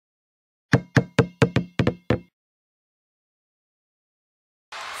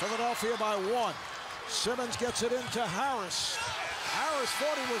Philadelphia by 1. Simmons gets it into Harris. Harris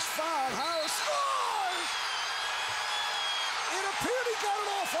thought he was fouled. Harris scores! It appeared he got it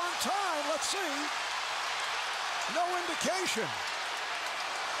off on time. Let's see. No indication.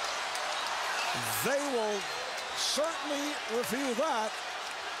 They will certainly review that.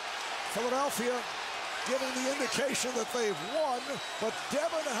 Philadelphia giving the indication that they've won, but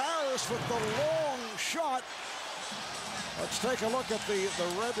Devin Harris with the long shot. Let's take a look at the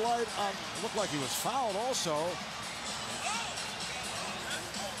red light. Looked like he was fouled also.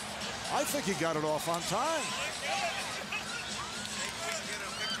 I think he got it off on time.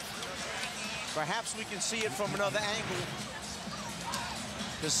 Perhaps we can see it from another angle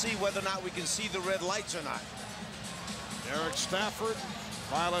to see whether or not we can see the red lights or not. Eric Stafford,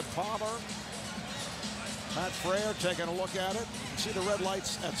 Violet Palmer, Pat Frayer taking a look at it. You can see the red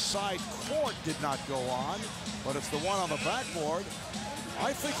lights at side court did not go on, but it's the one on the backboard.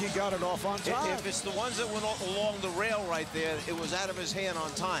 I think he got it off on time. If it's the ones that went along the rail right there, it was out of his hand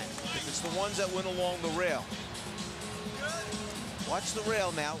on time. If it's the ones that went along the rail. Watch the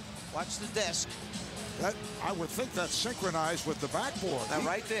rail now. Watch the desk. That, I would think that's synchronized with the backboard. Now,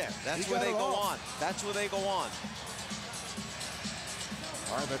 right there. That's where they go on. That's where they go on.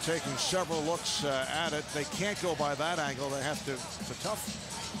 All right, they're taking several looks at it. They can't go by that angle. They have to. It's a tough.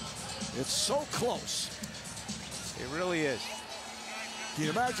 It's so close. It really is. Can you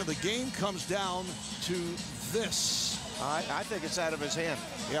imagine the game comes down to this? I think it's out of his hand.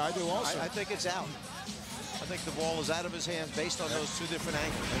 Yeah, I do also. I think it's out. I think the ball is out of his hands based on those two different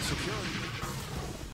angles. And security.